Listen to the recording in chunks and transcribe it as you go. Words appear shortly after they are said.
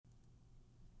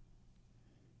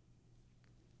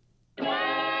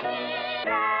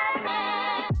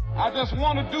I just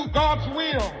want to do God's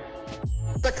will.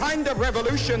 The kind of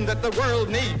revolution that the world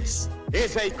needs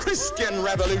is a Christian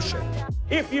revolution.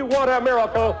 If you want a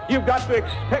miracle, you've got to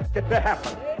expect it to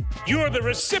happen. You are the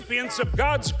recipients of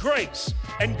God's grace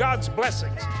and God's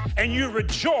blessings, and you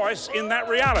rejoice in that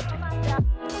reality.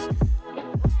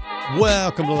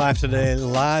 Welcome to Life Today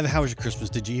Live. How was your Christmas?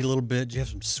 Did you eat a little bit? Did you have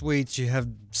some sweets? Did you have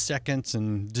seconds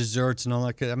and desserts and all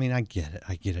that? I mean, I get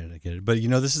it. But, you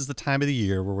know, this is the time of the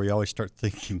year where we always start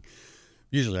thinking,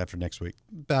 usually after next week,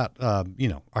 about,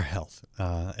 our health.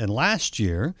 And last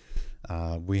year,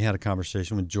 we had a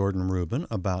conversation with Jordan Rubin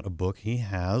about a book he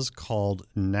has called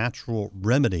Natural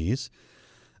Remedies.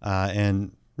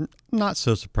 And not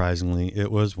so surprisingly,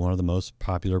 it was one of the most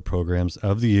popular programs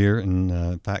of the year, and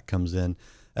in fact comes in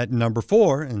at number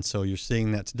 4, and so you're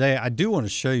seeing that today. I do want to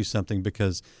show you something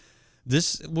because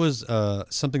this was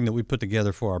something that we put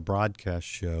together for our broadcast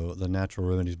show, the Natural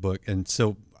Remedies book, and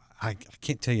so I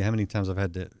can't tell you how many times I've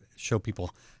had to show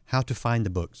people how to find the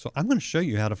book. So I'm going to show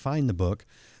you how to find the book,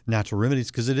 Natural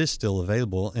Remedies, because it is still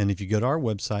available, and if you go to our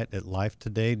website at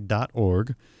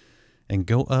lifetoday.org and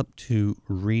go up to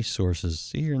resources,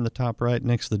 see here in the top right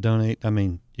next to the donate, I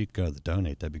mean, you could go to the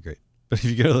donate, that'd be great, but if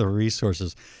you go to the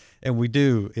resources, and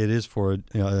it is for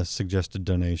a suggested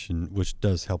donation, which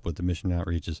does help with the mission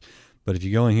outreaches. But if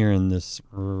you go in here in this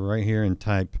right here and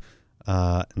type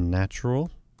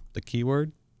natural, the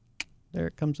keyword, there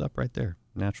it comes up right there,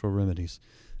 Natural Remedies.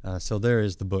 So there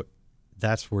is the book.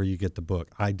 That's where you get the book.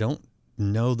 I don't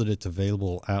know that it's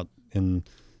available out in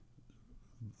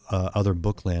other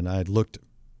bookland. I had looked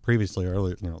previously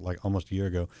earlier, like almost a year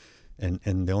ago, and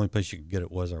the only place you could get it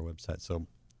was our website. So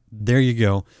there you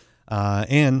go.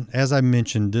 And as I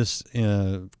mentioned, this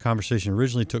conversation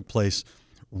originally took place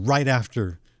right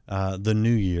after the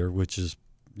new year, which is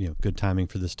good timing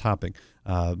for this topic.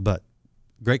 But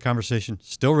great conversation,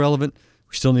 still relevant.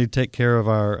 We still need to take care of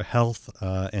our health,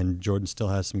 and Jordan still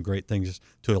has some great things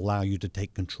to allow you to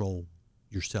take control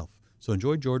yourself. So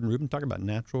enjoy Jordan Rubin talking about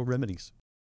natural remedies.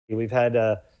 We've had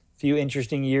a few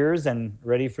interesting years, and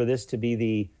ready for this to be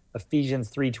the Ephesians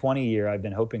 3:20 year I've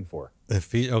been hoping for.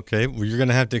 Okay, well, you're going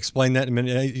to have to explain that in a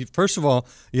minute. First of all,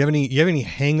 you have any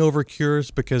hangover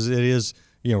cures, because it is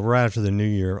right after the new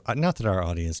year. Not that our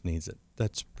audience needs it.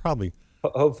 That's probably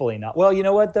hopefully not. Well, you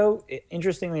know what though?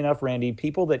 Interestingly enough, Randy,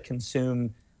 people that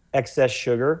consume excess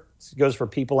sugar, it goes for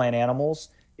people and animals,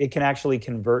 it can actually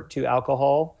convert to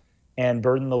alcohol and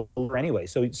burden the liver anyway.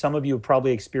 So some of you have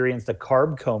probably experienced a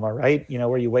carb coma, right?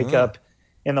 Where you wake up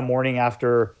in the morning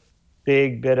after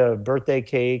big bit of birthday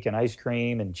cake and ice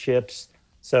cream and chips.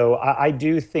 So I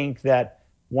do think that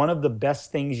one of the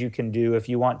best things you can do if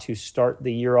you want to start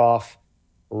the year off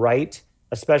right,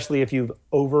 especially if you've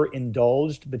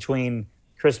overindulged between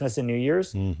Christmas and New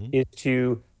Year's, is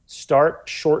to start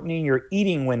shortening your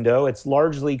eating window. It's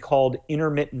largely called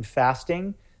intermittent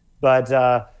fasting.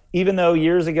 But even though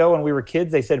years ago when we were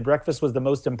kids, they said breakfast was the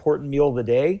most important meal of the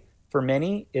day, for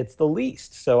many, it's the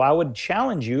least. So I would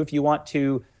challenge you, if you want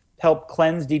to help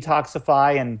cleanse,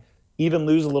 detoxify, and even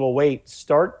lose a little weight,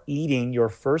 start eating your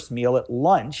first meal at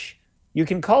lunch. You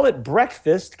can call it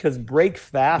breakfast because break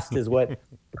fast is what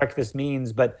breakfast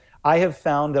means. But I have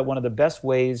found that one of the best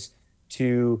ways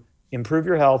to improve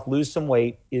your health, lose some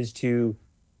weight, is to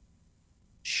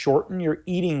shorten your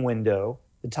eating window,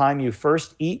 the time you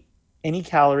first eat any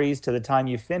calories to the time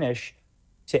you finish,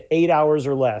 to 8 hours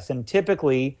or less. And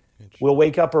typically, we'll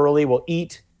wake up early, we'll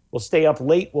eat, we'll stay up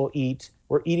late, we'll eat.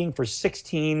 We're eating for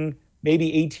 16,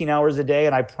 maybe 18 hours a day.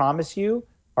 And I promise you,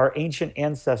 our ancient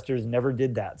ancestors never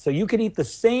did that. So you could eat the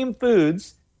same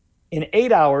foods in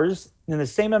 8 hours in the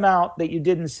same amount that you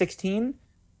did in 16,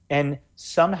 and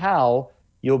somehow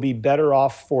you'll be better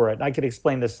off for it. I could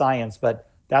explain the science, but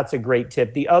that's a great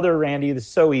tip. The other, Randy, this is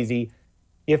so easy.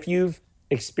 If you've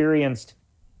experienced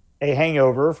a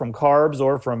hangover from carbs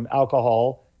or from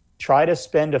alcohol, try to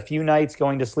spend a few nights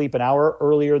going to sleep an hour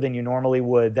earlier than you normally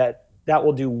would. That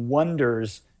will do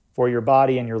wonders for your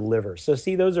body and your liver. So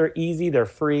see, those are easy. They're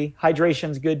free.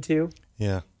 Hydration's good too.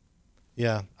 Yeah.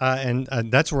 And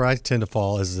that's where I tend to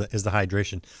fall is the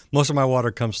hydration. Most of my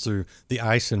water comes through the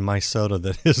ice in my soda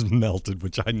that is melted,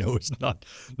 which I know is not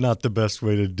the best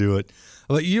way to do it.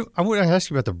 But I want to ask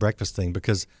you about the breakfast thing,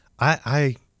 because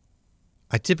I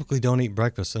typically don't eat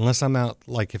breakfast unless I'm out,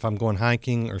 like if I'm going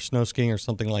hiking or snow skiing or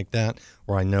something like that,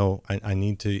 where I know I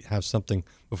need to have something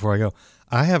before I go.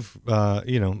 I have,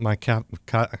 my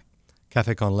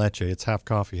cafe con leche. It's half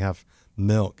coffee, half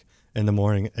milk in the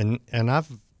morning. And I've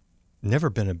never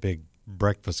been a big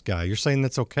breakfast guy. You're saying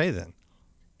that's okay then?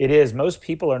 It is. Most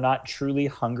people are not truly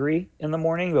hungry in the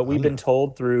morning, but we've been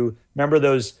told through, remember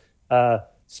those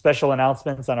special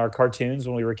announcements on our cartoons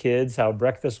when we were kids, how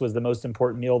breakfast was the most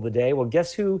important meal of the day. Well,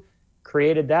 guess who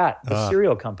created that? The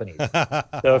cereal companies.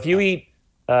 So if you eat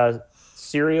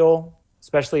cereal,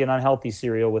 especially an unhealthy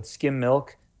cereal with skim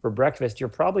milk for breakfast, you're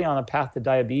probably on a path to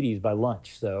diabetes by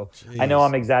lunch. So Jeez. I know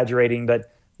I'm exaggerating,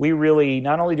 but we really,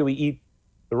 not only do we eat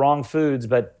the wrong foods,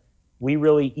 but we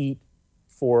really eat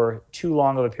for too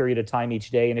long of a period of time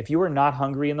each day. And if you are not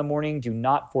hungry in the morning, do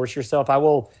not force yourself.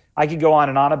 I could go on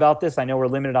and on about this. I know we're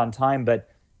limited on time, but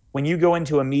when you go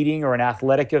into a meeting or an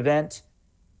athletic event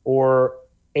or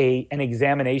an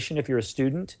examination, if you're a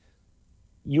student,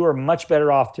 you are much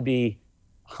better off to be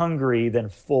hungry than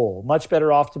full, much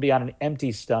better off to be on an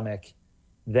empty stomach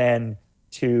than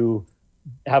to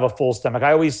have a full stomach.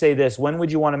 I always say this: when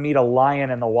would you want to meet a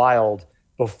lion in the wild?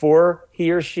 Before he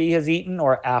or she has eaten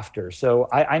or after? So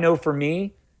I know for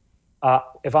me,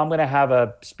 if I'm going to have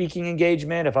a speaking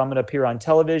engagement, if I'm going to appear on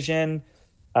television,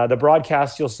 the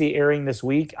broadcasts you'll see airing this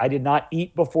week, I did not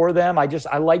eat before them. I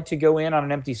like to go in on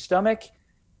an empty stomach.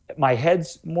 My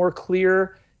head's more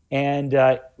clear and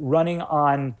running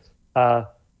on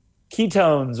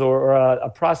ketones or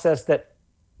a process that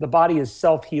the body is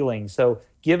self-healing. So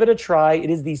give it a try.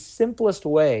 It is the simplest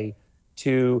way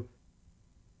to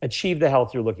achieve the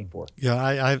health you're looking for.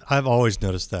 Yeah, I've always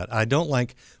noticed that. I don't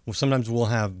like, sometimes we'll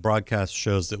have broadcast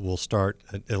shows that will start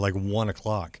at like 1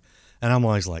 o'clock. And I'm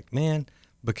always like, man,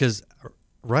 because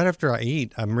right after I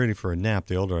eat, I'm ready for a nap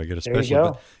the older I get, especially. There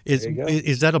you go. But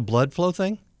is that a blood flow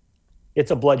thing?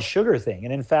 It's a blood sugar thing.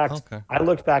 And in fact, Okay. I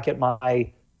looked back at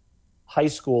my high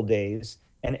school days,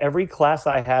 and every class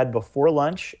I had before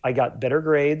lunch, I got better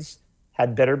grades,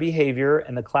 had better behavior,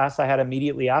 and the class I had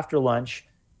immediately after lunch,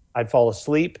 I'd fall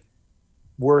asleep,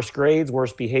 worse grades,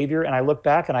 worse behavior. And I look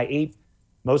back and I ate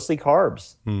mostly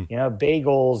carbs,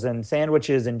 bagels and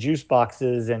sandwiches and juice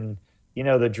boxes and,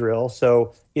 the drill.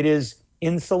 So it is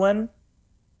insulin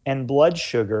and blood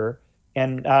sugar.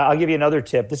 And I'll give you another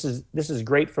tip. This is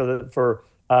great for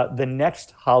the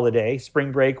next holiday,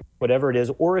 spring break, whatever it is,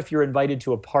 or if you're invited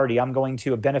to a party. I'm going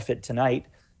to a benefit tonight,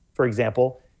 for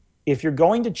example. If you're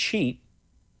going to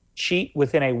cheat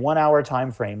within a 1 hour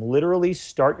time frame. Literally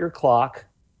start your clock,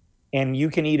 and you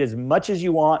can eat as much as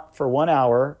you want for 1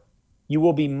 hour. You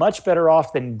will be much better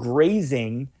off than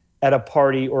grazing at a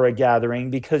party or a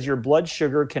gathering, because your blood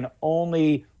sugar can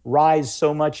only rise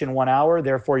so much in 1 hour.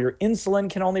 Therefore, your insulin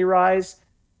can only rise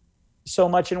so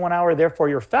much in 1 hour. Therefore,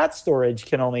 your fat storage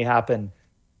can only happen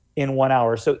in 1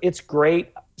 hour. So it's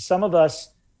great. Some of us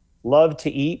love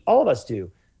to eat. All of us do.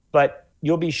 But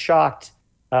you'll be shocked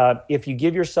if you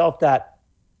give yourself that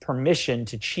permission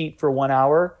to cheat for 1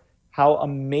 hour, how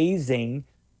amazing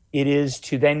it is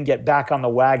to then get back on the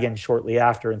wagon shortly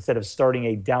after instead of starting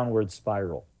a downward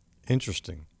spiral.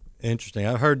 Interesting.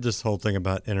 I've heard this whole thing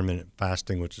about intermittent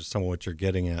fasting, which is some of what you're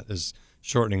getting at, is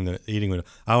shortening the eating window.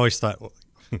 I always thought, well,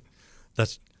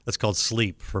 that's called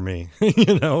sleep for me,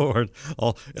 or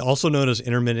also known as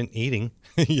intermittent eating,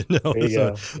 There you go.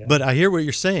 Yeah. But I hear what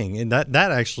you're saying, and that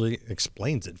actually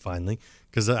explains it finally,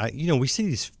 because we see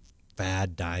these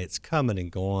fad diets coming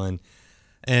and going,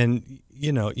 and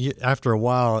after a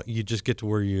while you just get to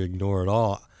where you ignore it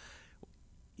all.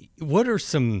 What are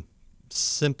some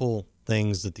simple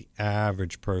things that the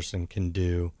average person can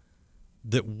do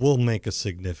that will make a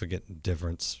significant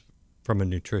difference from a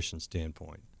nutrition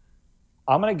standpoint?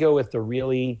 I'm going to go with the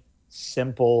really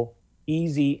simple,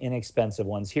 easy, inexpensive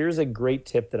ones. Here's a great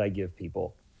tip that I give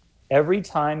people. Every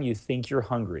time you think you're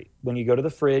hungry, when you go to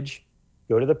the fridge,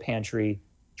 go to the pantry,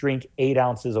 drink 8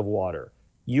 ounces of water.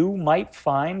 You might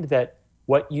find that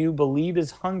what you believe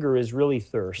is hunger is really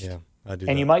thirst. Yeah, I do.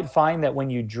 And you might find that when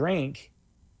you drink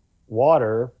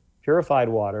water, purified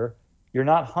water, you're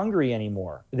not hungry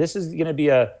anymore. This is going to be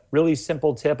a really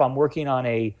simple tip. I'm working on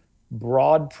a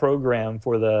broad program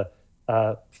for the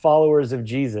followers of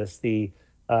Jesus, the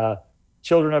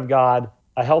children of God,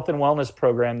 a health and wellness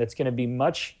program that's going to be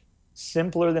much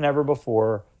simpler than ever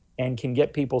before and can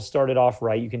get people started off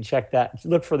right. You can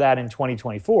look for that in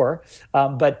 2024.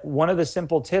 But one of the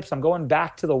simple tips, I'm going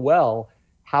back to the well.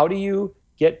 How do you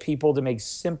get people to make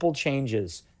simple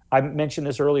changes? I mentioned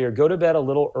this earlier. Go to bed a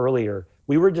little earlier.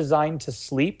 We were designed to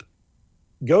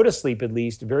go to sleep at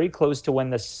least, very close to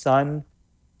when the sun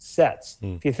sets.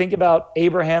 If you think about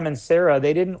Abraham and Sarah,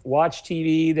 they didn't watch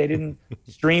TV. They didn't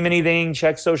stream anything,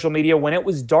 check social media. When it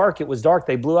was dark, it was dark.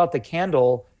 They blew out the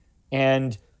candle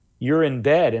and you're in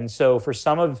bed. And so for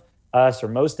some of us, or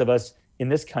most of us in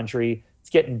this country,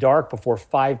 it's getting dark before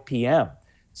 5 p.m.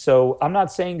 So I'm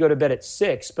not saying go to bed at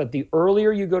 6, but the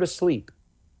earlier you go to sleep,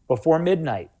 before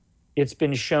midnight, it's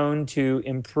been shown to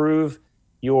improve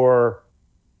your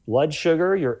blood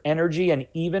sugar, your energy, and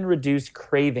even reduce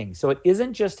craving. So it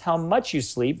isn't just how much you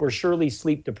sleep. We're surely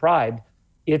sleep deprived.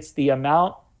 It's the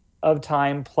amount of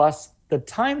time plus the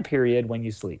time period when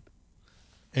you sleep.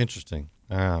 Interesting.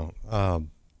 Oh, I'm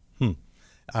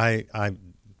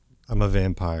a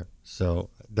vampire, so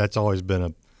that's always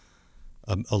been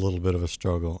a little bit of a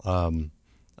struggle. I'm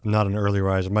not an early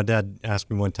riser. My dad asked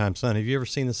me one time, "Son, have you ever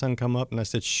seen the sun come up?" And I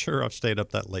said, "Sure, I've stayed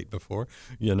up that late before."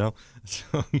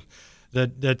 So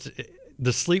that's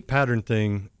the sleep pattern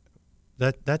thing.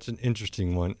 That's an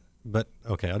interesting one. But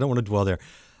okay, I don't want to dwell there.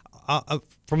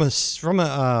 From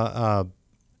a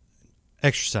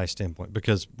exercise standpoint,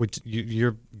 because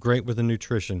you're great with the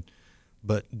nutrition,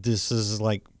 but this is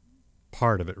like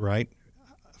part of it, right?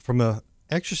 From a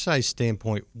exercise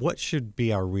standpoint, what should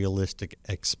be our realistic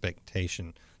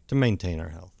expectation to maintain our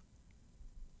health?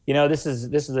 This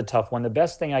is a tough one. The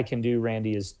best thing I can do,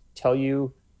 Randy, is tell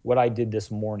you what I did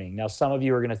this morning. Now, some of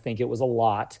you are going to think it was a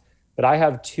lot, but I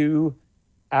have two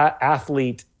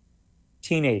athlete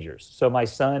teenagers. So my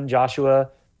son,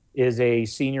 Joshua, is a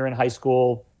senior in high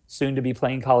school, soon to be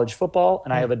playing college football.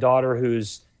 And I have a daughter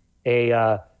who's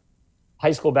a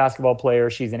high school basketball player.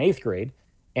 She's in 8th grade.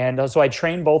 And so I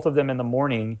train both of them in the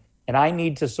morning, and I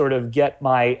need to sort of get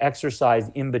my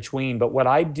exercise in between. But what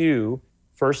I do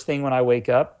first thing when I wake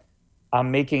up,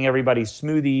 I'm making everybody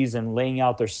smoothies and laying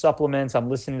out their supplements. I'm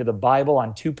listening to the Bible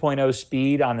on 2.0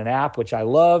 speed on an app, which I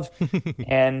love.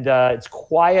 And it's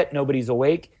quiet. Nobody's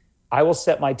awake. I will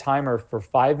set my timer for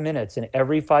 5 minutes, and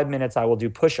every 5 minutes I will do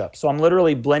push-ups. So I'm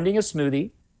literally blending a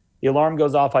smoothie. The alarm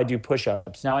goes off, I do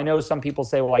push-ups. Now, I know some people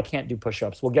say, well, I can't do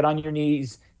push-ups. Well, get on your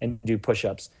knees and do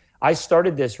push-ups. I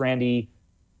started this, Randy,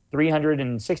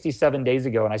 367 days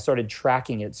ago, and I started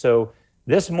tracking it. So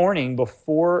this morning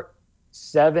before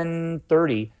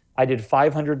 7:30, I did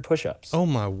 500 push-ups. Oh,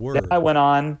 my word. Then I went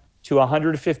on to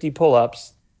 150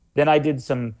 pull-ups. Then I did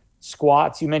some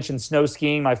squats. You mentioned snow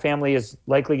skiing. My family is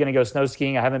likely going to go snow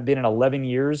skiing. I haven't been in 11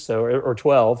 years or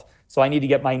 12, so I need to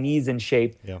get my knees in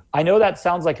shape. Yeah. I know that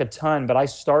sounds like a ton, but I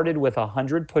started with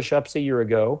 100 push-ups a year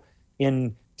ago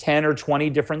in 10 or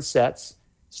 20 different sets,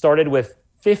 started with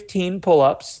 15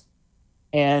 pull-ups,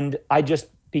 and I just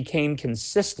became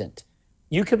consistent.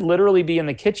 You could literally be in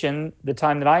the kitchen the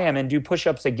time that I am and do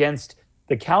push-ups against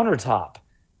the countertop.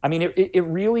 I mean, it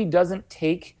really doesn't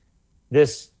take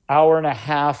this hour and a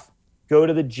half, go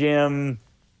to the gym,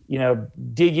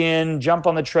 dig in, jump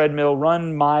on the treadmill,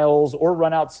 run miles, or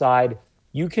run outside.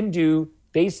 You can do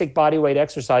basic body weight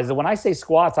exercises. When I say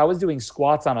squats, I was doing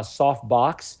squats on a soft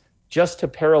box just to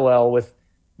parallel with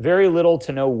very little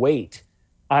to no weight.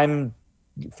 I'm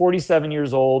 47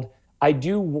 years old. I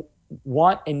do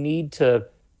want and need to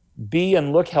be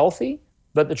and look healthy,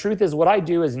 but the truth is what I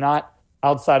do is not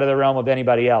outside of the realm of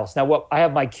anybody else. Now, what I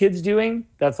have my kids doing,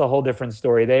 that's a whole different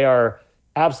story. They are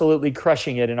absolutely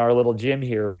crushing it in our little gym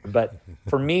here. But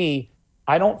for me,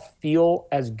 I don't feel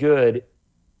as good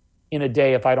in a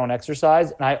day if I don't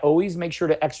exercise. And I always make sure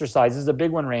to exercise, this is a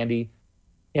big one, Randy,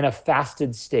 in a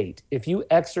fasted state. If you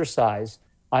exercise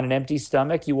on an empty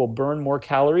stomach, you will burn more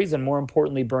calories and, more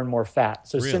importantly, burn more fat.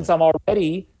 So Really? Since I'm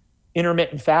already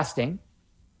intermittent fasting,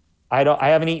 I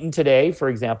haven't eaten today, for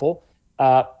example,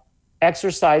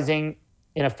 exercising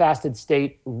in a fasted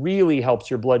state really helps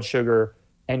your blood sugar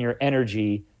and your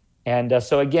energy. And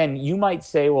so again, you might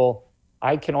say, well,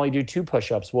 I can only do 2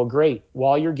 push-ups. Well, great.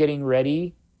 While you're getting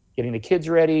ready, getting the kids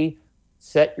ready,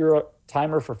 set your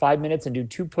timer for 5 minutes and do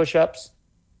 2 push-ups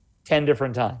 10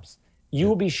 different times. You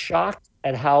will be shocked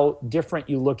at how different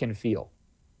you look and feel.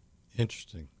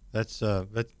 Interesting. That's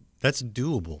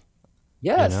doable.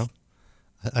 Yes.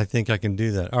 I think I can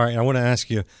do that. All right. I want to ask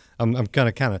you, I'm kind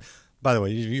of, by the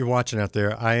way, you're watching out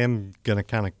there. I am going to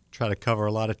kind of try to cover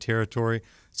a lot of territory.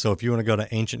 So if you want to go to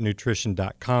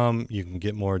ancientnutrition.com, you can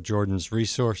get more of Jordan's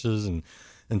resources and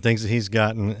things that he's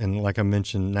got. And like I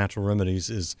mentioned, Natural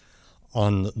Remedies is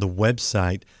on the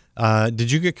website.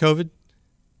 Did you get COVID?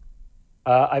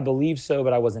 I believe so,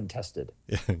 but I wasn't tested.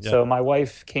 Yeah. So my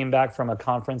wife came back from a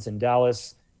conference in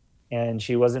Dallas, and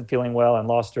she wasn't feeling well and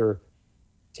lost her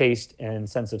taste and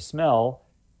sense of smell.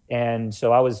 And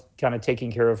so I was kind of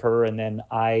taking care of her, and then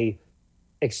I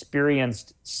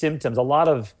experienced symptoms, a lot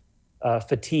of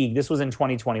fatigue. This was in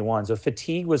 2021. So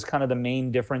fatigue was kind of the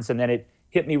main difference. And then it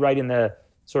hit me right in the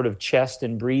sort of chest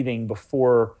and breathing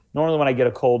before. Normally when I get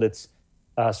a cold, it's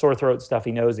sore throat,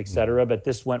 stuffy nose, et cetera. But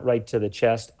this went right to the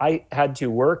chest. I had to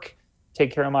work,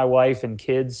 take care of my wife and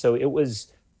kids. So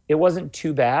it wasn't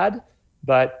too bad.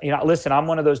 But, listen, I'm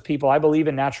one of those people, I believe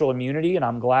in natural immunity, and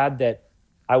I'm glad that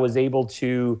I was able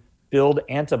to build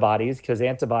antibodies, because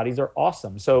antibodies are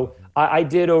awesome. So I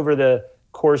did, over the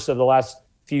course of the last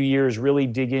few years really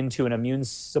dig into an immune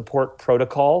support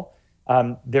protocol.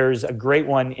 There's a great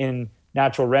one in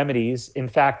Natural Remedies. In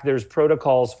fact, there's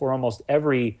protocols for almost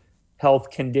every health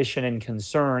condition and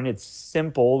concern. It's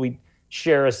simple. We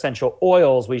share essential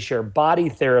oils, we share body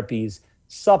therapies,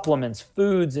 supplements,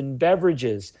 foods, and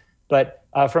beverages. But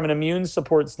from an immune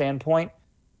support standpoint,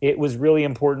 it was really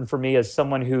important for me as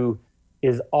someone who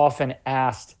is often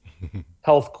asked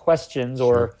health questions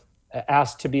or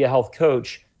asked to be a health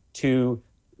coach to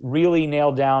really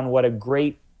nail down what a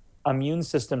great immune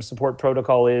system support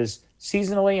protocol is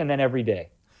seasonally and then every day.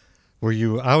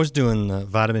 I was doing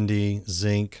vitamin D,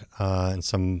 zinc, and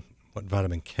some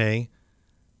vitamin K.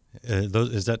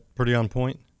 Is that pretty on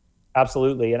point?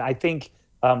 Absolutely. And I think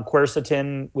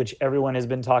quercetin, which everyone has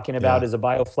been talking about as a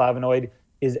bioflavonoid,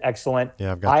 is excellent.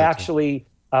 Yeah, I've got I that actually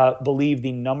believe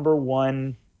the number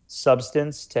one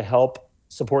substance to help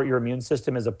support your immune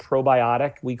system is a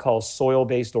probiotic we call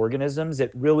soil-based organisms.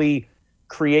 It really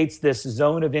creates this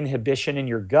zone of inhibition in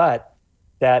your gut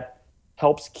that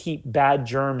helps keep bad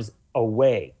germs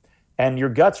away. And your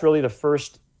gut's really the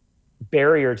first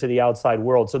barrier to the outside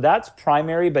world. So that's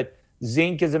primary, but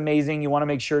zinc is amazing. You want to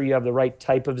make sure you have the right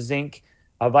type of zinc.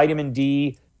 Vitamin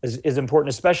D is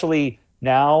important, especially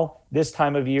now, this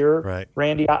time of year. Right.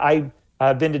 Randy,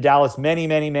 I've been to Dallas many,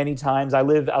 many, many times. I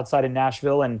live outside of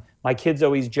Nashville, and my kids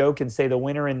always joke and say the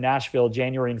winter in Nashville,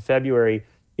 January and February,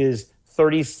 is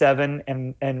 37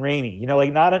 and rainy. You know,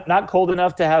 like not cold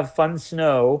enough to have fun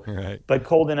snow, Right. but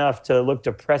cold enough to look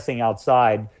depressing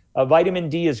outside. Vitamin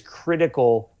D is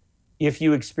critical if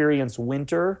you experience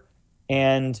winter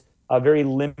and a very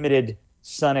limited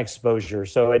sun exposure.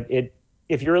 So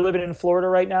if you're living in Florida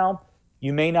right now,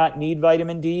 you may not need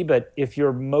vitamin D, but if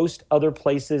you're most other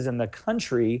places in the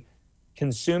country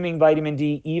consuming vitamin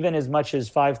D, even as much as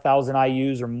 5,000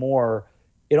 IUs or more,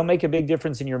 it'll make a big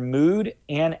difference in your mood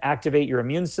and activate your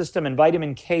immune system. And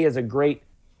vitamin K is a great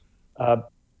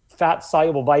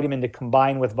fat-soluble vitamin to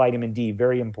combine with vitamin D.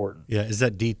 Very important. Yeah, is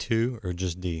that D2 or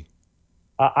just D?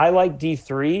 I like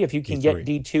D3. If you can get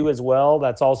D3. D2 as well,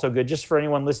 that's also good. Just for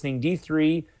anyone listening,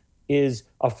 D3 is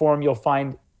a form you'll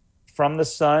find from the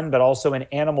sun, but also in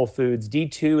animal foods.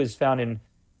 D2 is found in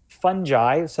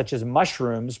fungi, such as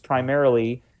mushrooms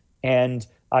primarily, and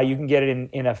you can get it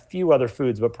in a few other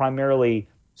foods, but primarily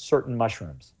certain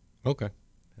mushrooms. Okay.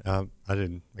 I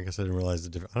guess I didn't realize the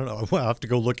difference. I don't know. Well, I'll have to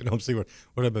go look at home, see what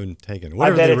I've been taking.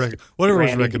 Whatever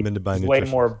was recommended by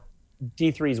nutrition.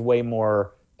 D3 is way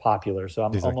more popular, so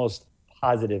I'm almost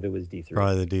positive it was D3.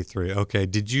 Probably the D3. Okay.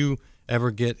 Did you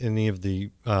ever get any of the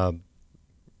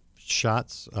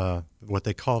shots, what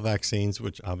they call vaccines,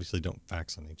 which obviously don't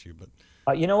vaccinate you, but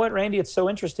you know what, Randy? It's so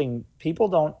interesting.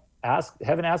 People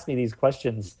haven't asked me these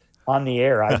questions on the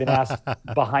air. I've been asked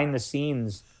behind the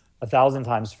scenes 1,000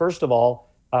 times. First of all,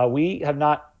 we have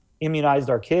not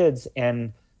immunized our kids,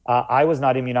 and I was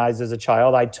not immunized as a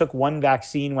child. I took one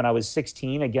vaccine when I was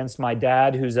 16 against my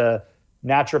dad, who's a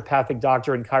naturopathic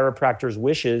doctor and chiropractor's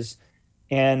wishes,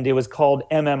 and it was called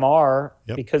MMR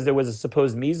because there was a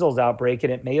supposed measles outbreak,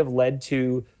 and it may have led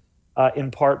to,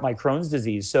 in part, my Crohn's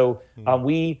disease. So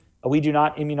we do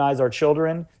not immunize our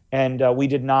children, and we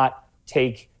did not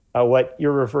take what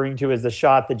you're referring to as the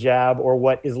shot, the jab, or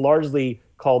what is largely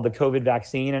called the COVID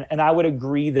vaccine. And I would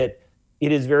agree that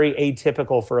it is very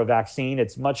atypical for a vaccine.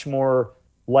 It's much more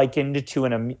likened to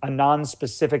a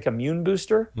non-specific immune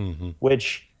booster,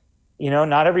 which,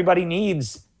 not everybody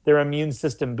needs their immune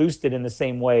system boosted in the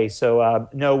same way. So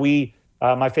no,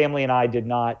 my family and I did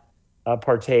not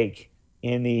partake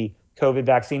in the COVID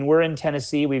vaccine. We're in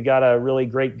Tennessee. We've got a really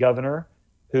great governor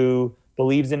who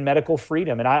believes in medical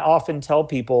freedom. And I often tell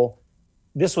people,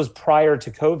 this was prior to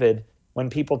COVID, when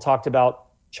people talked about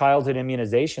childhood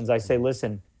immunizations, I say,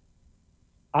 listen,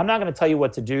 I'm not going to tell you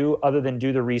what to do other than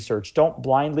do the research. Don't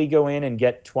blindly go in and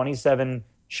get 27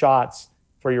 shots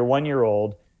for your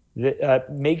 1-year-old.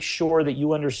 Make sure that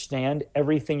you understand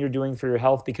everything you're doing for your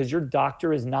health, because your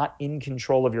doctor is not in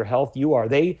control of your health. You are.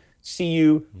 They see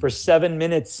you for 7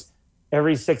 minutes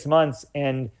every 6 months,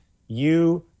 and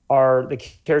you are the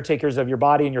caretakers of your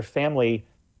body and your family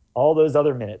all those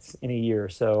other minutes in a year.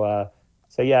 So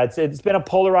yeah, it's been a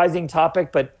polarizing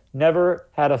topic, but never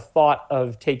had a thought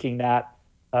of taking that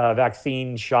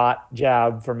vaccine shot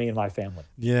jab for me and my family.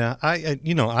 Yeah, I've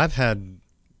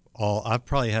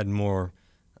probably had more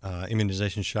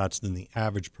immunization shots than the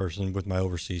average person with my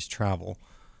overseas travel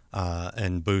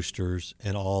and boosters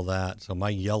and all that. So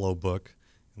my yellow book,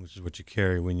 which is what you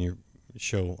carry when you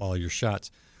show all your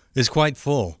shots, is quite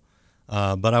full.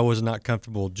 But I was not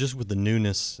comfortable just with the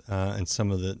newness and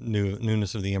some of the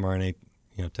newness of the mRNA,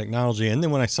 technology. And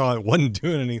then when I saw it wasn't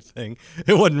doing anything,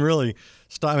 it wasn't really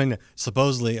stopping.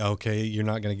 Supposedly, okay, you're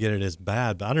not going to get it as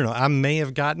bad, but I don't know. I may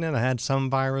have gotten it. I had some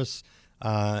virus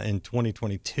in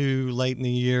 2022 late in the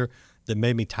year that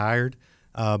made me tired,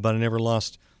 but I never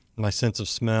lost my sense of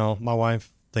smell. My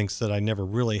wife thinks that I never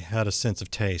really had a sense of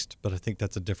taste, but I think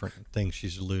that's a different thing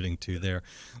she's alluding to there.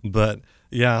 But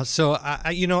yeah, so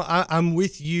I'm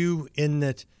with you in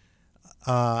that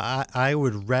I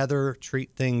would rather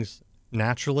treat things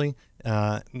naturally,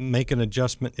 make an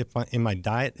adjustment in my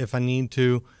diet if I need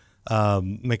to,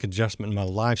 make adjustment in my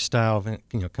lifestyle if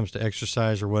it comes to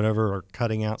exercise or whatever, or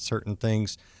cutting out certain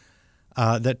things.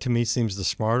 That to me seems the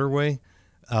smarter way.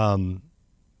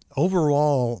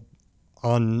 Overall,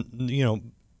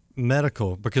 on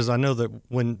medical, because I know that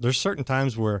when there's certain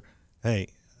times where, hey,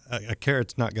 a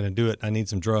carrot's not going to do it. I need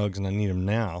some drugs and I need them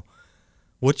now.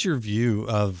 What's your view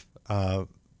of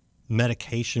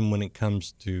medication when it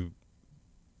comes to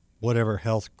whatever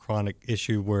health chronic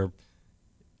issue where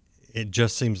it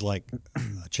just seems like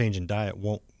a change in diet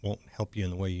won't help you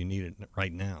in the way you need it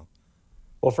right now?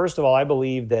 Well, first of all, I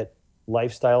believe that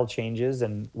lifestyle changes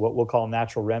and what we'll call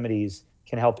natural remedies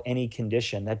can help any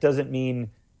condition. That doesn't mean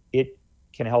it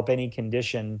can help any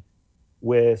condition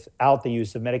without the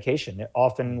use of medication. It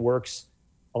often works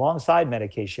alongside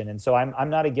medication. And so I'm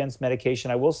not against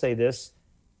medication. I will say this,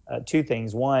 two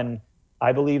things. One,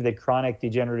 I believe that chronic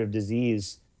degenerative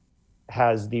disease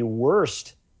has the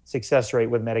worst success rate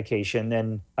with medication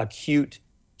than acute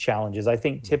challenges. I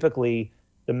think typically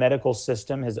the medical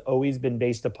system has always been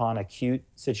based upon acute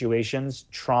situations,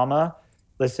 trauma.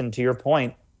 Listen, to your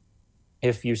point,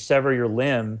 if you sever your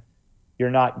limb, you're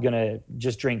not going to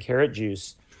just drink carrot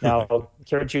juice. Now,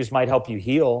 carrot juice might help you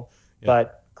heal,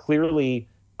 but clearly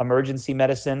emergency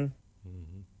medicine,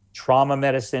 trauma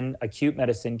medicine, acute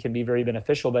medicine can be very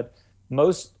beneficial. But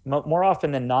more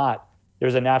often than not,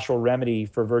 there's a natural remedy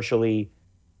for virtually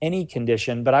any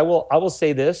condition. But I will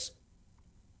say this,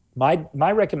 my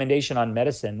recommendation on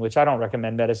medicine, which I don't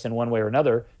recommend medicine one way or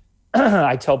another,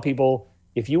 I tell people,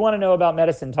 if you want to know about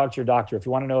medicine, talk to your doctor. If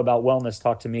you want to know about wellness,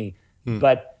 talk to me.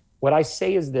 But what I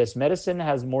say is this, medicine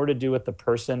has more to do with the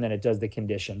person than it does the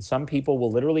condition. Some people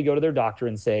will literally go to their doctor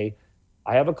and say,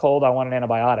 I have a cold, I want an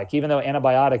antibiotic. Even though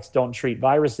antibiotics don't treat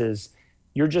viruses,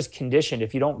 you're just conditioned.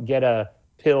 If you don't get a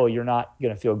pill, you're not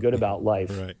going to feel good about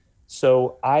life. Right.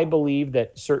 So I believe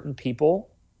that certain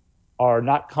people are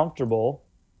not comfortable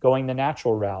going the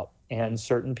natural route, and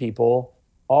certain people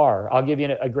are. I'll give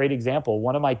you a great example.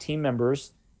 One of my team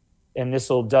members, and this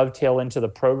will dovetail into the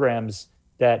programs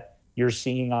that you're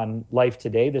seeing on Life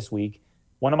Today this week.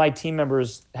 One of my team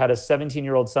members had a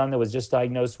 17-year-old son that was just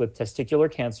diagnosed with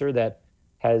testicular cancer that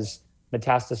has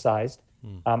metastasized.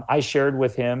 I shared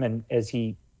with him, and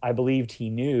I believed he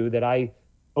knew, that I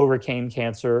overcame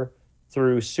cancer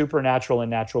through supernatural and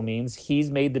natural means.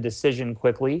 He's made the decision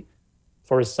quickly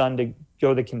for his son to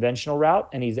go the conventional route,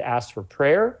 and he's asked for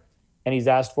prayer, and he's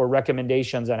asked for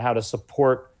recommendations on how to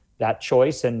support that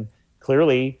choice. And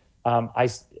clearly, I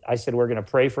said, we're going to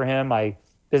pray for him. My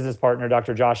business partner,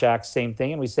 Dr. Josh Axe, same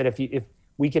thing. And we said, if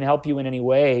we can help you in any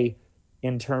way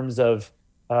in terms of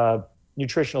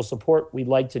nutritional support, we'd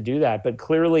like to do that. But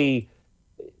clearly,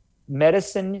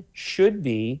 medicine should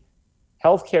be,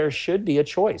 healthcare should be a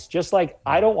choice. Just like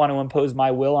I don't want to impose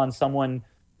my will on someone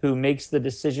who makes the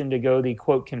decision to go the,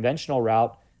 quote, conventional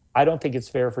route. I don't think it's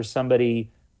fair for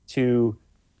somebody to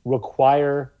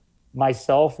require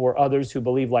myself or others who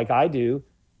believe like I do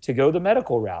to go the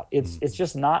medical route. It's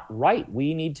just not right.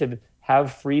 We need to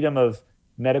have freedom of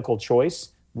medical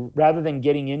choice rather than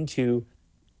getting into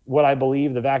what I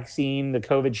believe the vaccine, the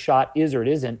COVID shot is or it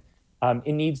isn't.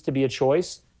 It needs to be a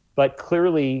choice. But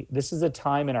clearly, this is a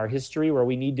time in our history where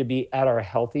we need to be at our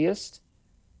healthiest,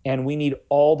 and we need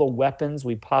all the weapons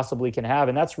we possibly can have.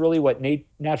 And that's really what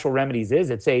Natural Remedies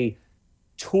is. It's a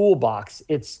toolbox.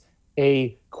 It's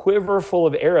a quiver full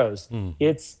of arrows.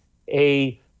 It's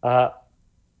a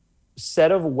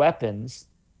set of weapons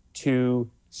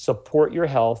to support your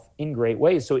health in great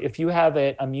ways. So if you have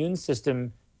an immune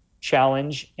system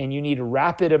challenge and you need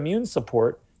rapid immune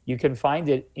support, you can find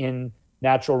it in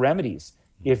Natural Remedies.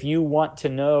 If you want to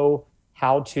know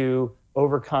how to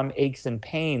overcome aches and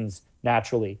pains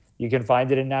naturally, you can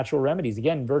find it in Natural Remedies.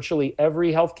 Again, virtually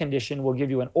every health condition will give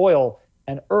you an oil,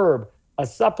 an herb, a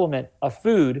supplement, a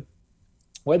food.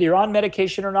 Whether you're on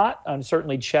medication or not,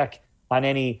 certainly check on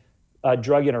any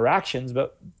drug interactions,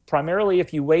 but primarily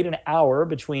if you wait an hour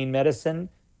between medicine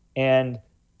and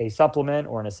a supplement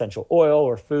or an essential oil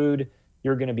or food,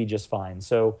 you're going to be just fine.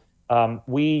 So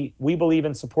we believe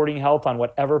in supporting health on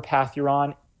whatever path you're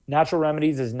on. Natural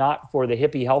Remedies is not for the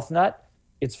hippie health nut.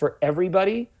 It's for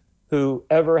everybody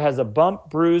whoever has a bump,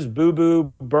 bruise,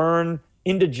 boo-boo, burn,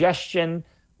 indigestion,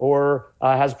 or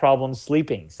has problems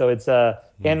sleeping. So it's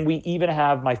and we even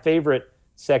have my favorite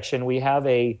section. We have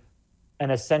an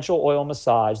essential oil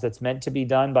massage that's meant to be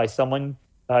done by someone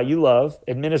you love,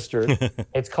 administered.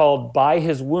 It's called By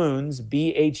His Wounds,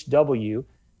 BHW.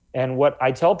 And what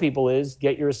I tell people is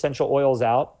get your essential oils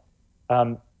out,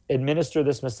 administer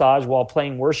this massage while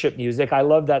playing worship music. I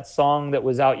love that song that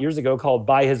was out years ago called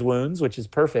By His Wounds, which is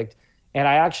perfect. And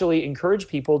I actually encourage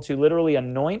people to literally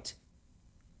anoint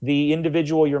the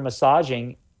individual you're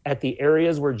massaging at the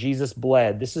areas where Jesus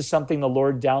bled. This is something the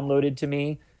Lord downloaded to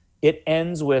me. It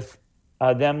ends with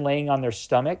them laying on their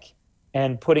stomach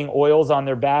and putting oils on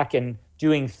their back and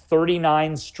doing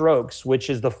 39 strokes, which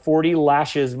is the 40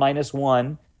 lashes minus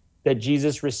one that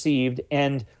Jesus received.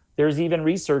 And there's even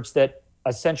research that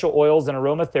essential oils and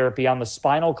aromatherapy on the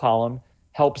spinal column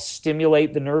help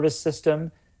stimulate the nervous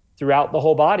system throughout the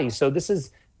whole body. So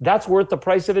that's worth the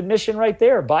price of admission right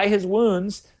there. By His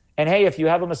Wounds. And hey, if you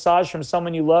have a massage from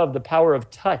someone you love, the power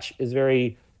of touch is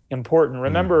very important.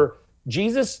 Remember,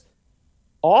 Jesus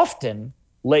often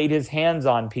laid His hands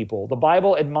on people. The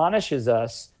Bible admonishes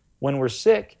us when we're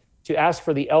sick to ask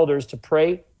for the elders to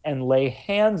pray and lay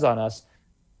hands on us.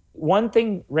 One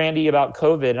thing, Randy, about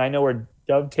COVID, and I know we're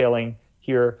dovetailing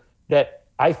here, that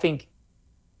I think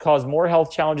caused more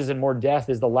health challenges and more death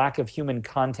is the lack of human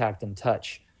contact and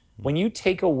touch. When you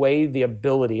take away the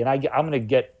ability, and I'm going to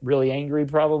get really angry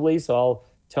probably, so I'll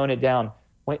tone it down.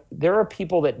 There are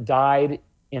people that died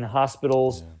in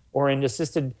hospitals or in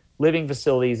assisted living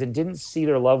facilities and didn't see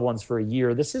their loved ones for a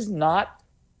year. This is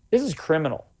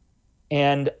criminal.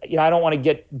 And I don't want to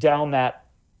get down that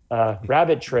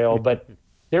rabbit trail, but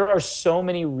there are so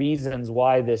many reasons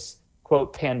why this,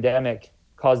 quote, pandemic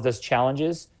caused us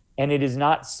challenges. And it is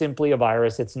not simply a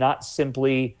virus. It's not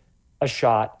simply a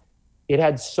shot. It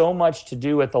had so much to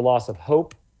do with the loss of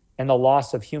hope and the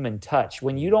loss of human touch.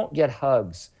 When you don't get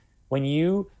hugs, when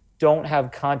you don't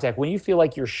have contact, when you feel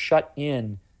like you're shut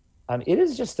in, it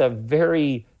is just a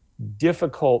very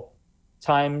difficult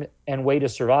time and way to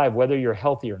survive, whether you're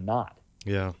healthy or not.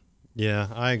 Yeah,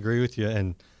 I agree with you.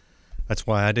 And that's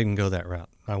why I didn't go that route.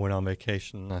 I went on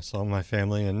vacation, I saw my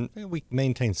family, and we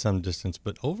maintained some distance.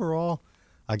 But overall,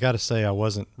 I got to say I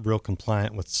wasn't real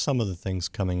compliant with some of the things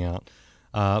coming out.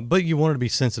 But you wanted to be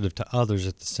sensitive to others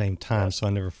at the same time, so I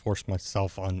never forced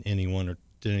myself on anyone or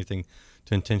did anything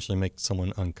to intentionally make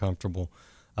someone uncomfortable.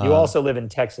 You also live in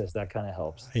Texas. That kind of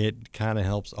helps. It kind of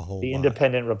helps a whole lot. The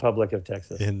independent Republic of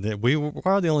Texas. And we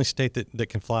are the only state that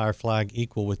can fly our flag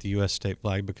equal with the U.S. state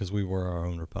flag because we were our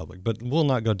own republic. But we'll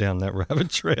not go down that rabbit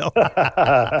trail.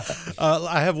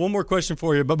 I have one more question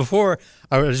for you. But before,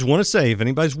 I just want to say, if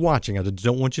anybody's watching, I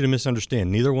don't want you to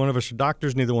misunderstand. Neither one of us are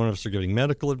doctors. Neither one of us are giving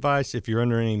medical advice. If you're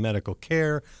under any medical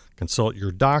care, consult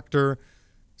your doctor.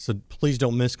 So please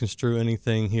don't misconstrue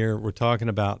anything here. We're talking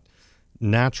about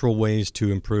natural ways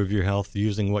to improve your health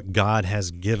using what God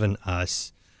has given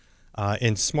us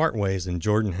in smart ways. And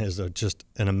Jordan has just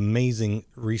an amazing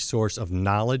resource of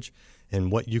knowledge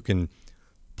and what you can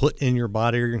put in your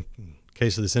body, in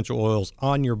case of the essential oils,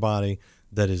 on your body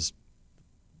that is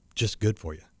just good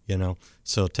for you,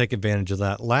 So take advantage of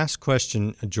that. Last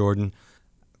question, Jordan,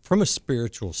 from a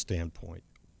spiritual standpoint,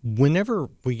 whenever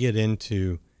we get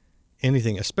into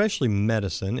anything, especially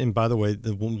medicine. And by the way,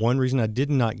 the one reason I did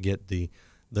not get the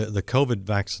COVID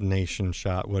vaccination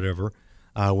shot, whatever,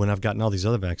 when I've gotten all these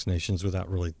other vaccinations without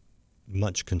really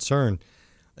much concern,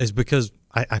 is because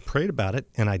I prayed about it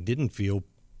and I didn't feel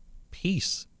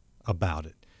peace about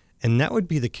it. And that would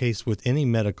be the case with any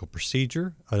medical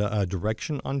procedure, a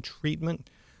direction on treatment.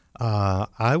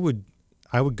 I would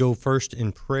go first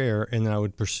in prayer, and then I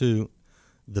would pursue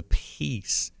the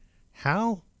peace.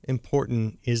 How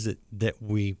important is it that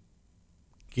we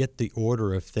get the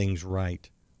order of things right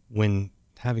when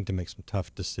having to make some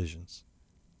tough decisions?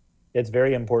 It's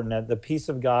very important that the peace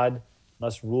of God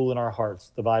must rule in our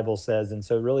hearts, the Bible says. And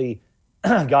so really,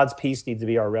 God's peace needs to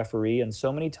be our referee. And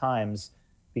so many times,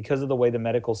 because of the way the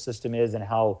medical system is and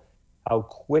how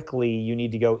quickly you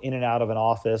need to go in and out of an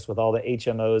office with all the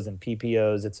HMOs and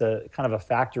PPOs, it's a kind of a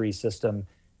factory system.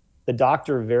 The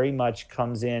doctor very much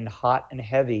comes in hot and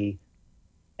heavy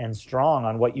and strong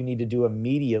on what you need to do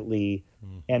immediately.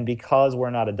 And because we're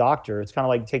not a doctor, it's kind of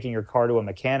like taking your car to a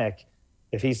mechanic.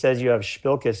 If he says you have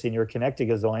spilkus in your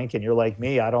connectigazoink and you're like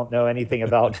me, I don't know anything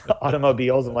about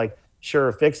automobiles, and like,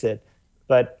 sure, fix it.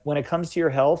 But when it comes to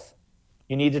your health,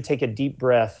 you need to take a deep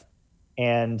breath,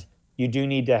 and you do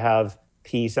need to have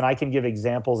peace. And I can give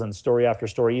examples and story after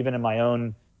story, even in my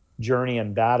own journey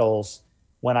and battles,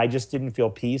 when I just didn't feel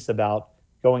peace about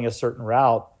going a certain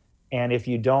route. And if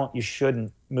you don't, you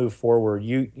shouldn't move forward.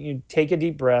 You take a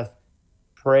deep breath,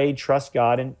 pray, trust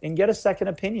God, and get a second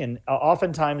opinion.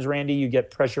 Oftentimes, Randy, you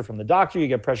get pressure from the doctor, you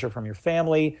get pressure from your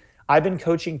family. I've been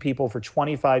coaching people for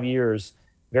 25 years,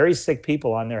 very sick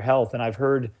people, on their health, and I've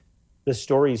heard the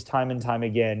stories time and time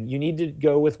again. You need to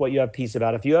go with what you have peace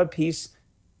about. If you have peace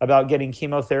about getting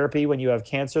chemotherapy when you have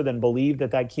cancer, then believe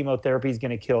that that chemotherapy is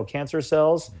going to kill cancer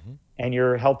cells and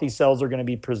your healthy cells are going to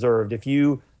be preserved. If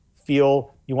you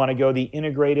feel you want to go the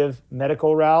integrative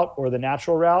medical route or the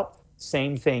natural route,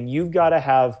 same thing. You've got to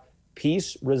have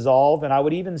peace, resolve, and I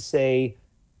would even say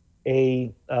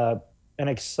an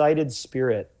excited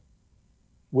spirit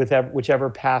with whichever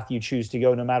path you choose to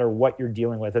go, no matter what you're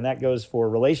dealing with. And that goes for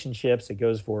relationships, it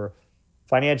goes for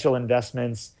financial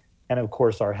investments, and of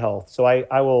course, our health. So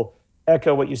I will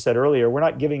echo what you said earlier. We're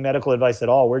not giving medical advice at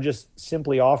all. We're just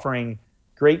simply offering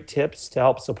great tips to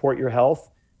help support your health.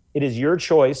 It is your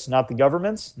choice, not the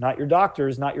government's, not your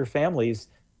doctors, not your families,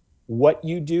 what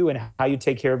you do and how you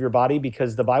take care of your body,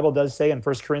 because the Bible does say in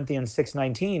 1 Corinthians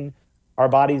 6:19, our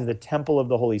body is the temple of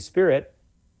the Holy Spirit.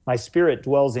 My spirit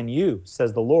dwells in you,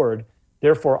 says the Lord.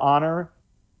 Therefore, honor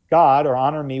God, or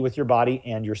honor me with your body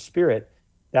and your spirit.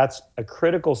 That's a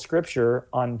critical scripture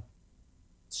on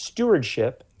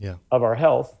stewardship of our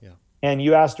health. Yeah. And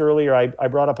you asked earlier, I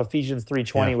brought up Ephesians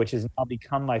 3:20, which has now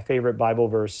become my favorite Bible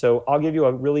verse. So I'll give you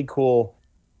a really cool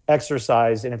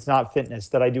exercise, and it's not fitness,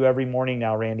 that I do every morning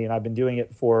now, Randy, and I've been doing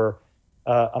it for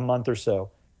a month or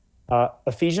so.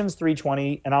 Ephesians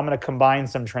 3:20, and I'm going to combine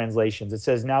some translations. It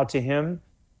says, now to him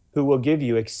who will give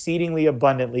you exceedingly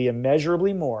abundantly,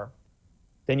 immeasurably more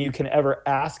than you can ever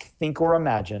ask, think, or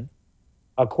imagine,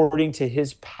 according to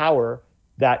his power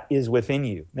that is within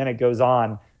you. Then it goes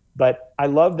on. But I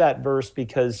love that verse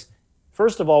because,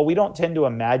 first of all, we don't tend to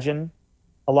imagine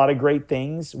a lot of great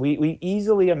things. We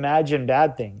easily imagine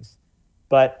bad things.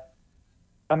 But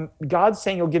God's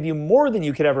saying he'll give you more than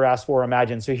you could ever ask for or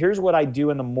imagine. So here's what I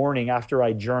do in the morning after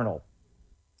I journal.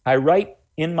 I write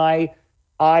in my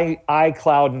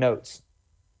iCloud notes,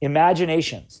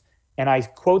 imaginations, and I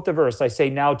quote the verse. I say,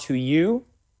 now to you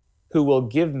who will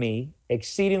give me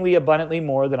exceedingly abundantly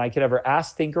more than I could ever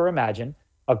ask, think, or imagine,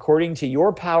 according to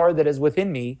your power that is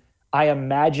within me, I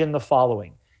imagine the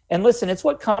following. And listen, it's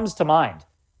what comes to mind.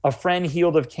 A friend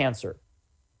healed of cancer.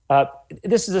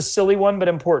 This is a silly one, but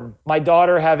important. My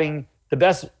daughter having the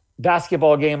best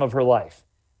basketball game of her life.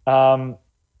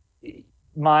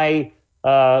 My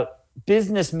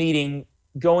business meeting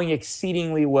going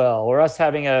exceedingly well, or us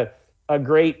having a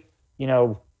great,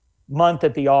 month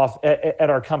at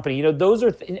our company. Those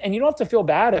are, and you don't have to feel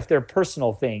bad if they're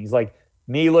personal things like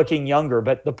me looking younger.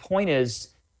 But the point is,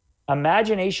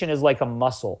 imagination is like a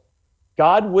muscle.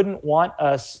 God wouldn't want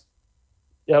us,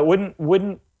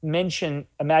 wouldn't mention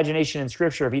imagination in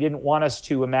Scripture if he didn't want us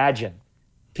to imagine.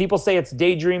 People say it's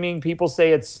daydreaming. People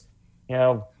say it's,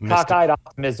 cockeyed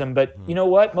optimism. But you know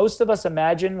what? Most of us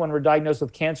imagine when we're diagnosed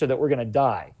with cancer that we're going to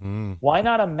die. Why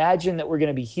not imagine that we're going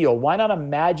to be healed? Why not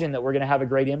imagine that we're going to have a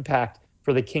great impact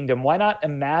for the kingdom? Why not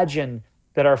imagine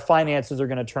that our finances are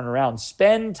going to turn around?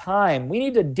 Spend time. We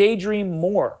need to daydream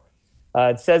more.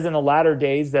 It says in the latter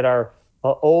days that our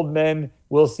old men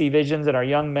will see visions and our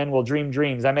young men will dream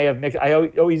dreams. I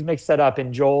always mix that up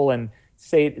in Joel, and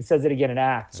it says it again in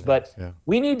Acts. But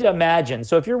we need to imagine.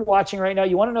 So if you're watching right now,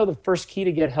 you want to know the first key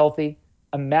to get healthy?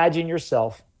 Imagine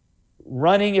yourself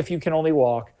running if you can only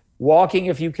walk, walking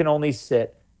if you can only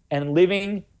sit, and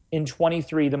living in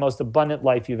 23 the most abundant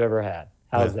life you've ever had.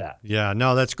 How's that? Yeah,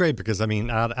 no, that's great, because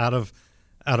out of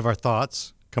our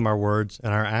thoughts come our words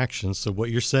and our actions. So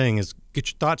what you're saying is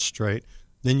get your thoughts straight,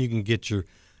 then you can get your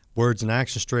words and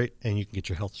actions straight, and you can get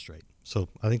your health straight. So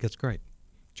I think that's great.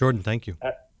 Jordan, thank you.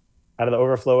 Out of the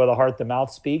overflow of the heart, the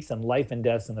mouth speaks, and life and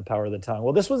death's in the power of the tongue.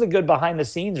 Well, this was a good behind the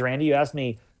scenes, Randy. You asked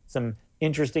me some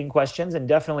interesting questions, and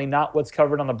definitely not what's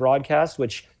covered on the broadcast,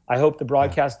 which I hope the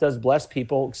broadcast does bless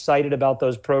people. Excited about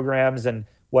those programs and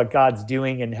what God's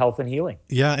doing in health and healing.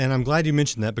 Yeah, and I'm glad you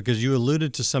mentioned that, because you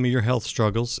alluded to some of your health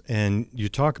struggles, and you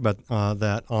talk about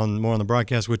that more on the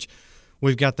broadcast, which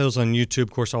we've got those on YouTube,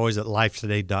 of course, always at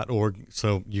lifetoday.org,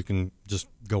 so you can just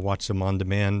go watch them on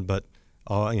demand. But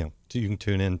you can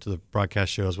tune in to the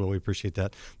broadcast show as well. We appreciate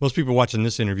that. Most people watching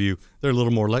this interview, they're a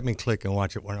little more, let me click and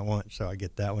watch it when I want. So I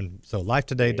get that one. So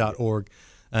lifetoday.org,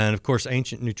 and of course,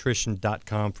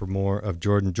 ancientnutrition.com for more of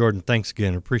Jordan. Jordan, thanks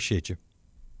again. Appreciate you.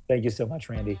 Thank you so much,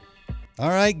 Randy. All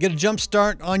right, get a jump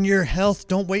start on your health.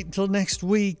 Don't wait until next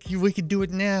week. We can do it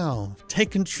now.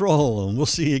 Take control, and we'll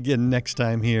see you again next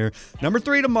time here. Number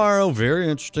 3 tomorrow. Very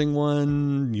interesting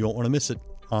one. You won't want to miss it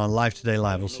on Life Today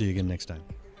Live. We'll see you again next time.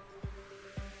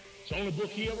 It's the only book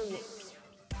he ever wrote.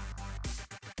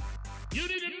 You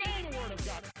need to know the Word of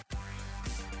God.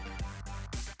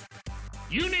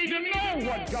 You need to know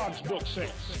what God's book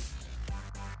says.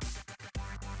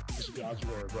 It's God's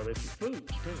word, brother. It's food,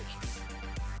 spiritual.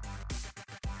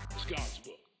 It's God's book.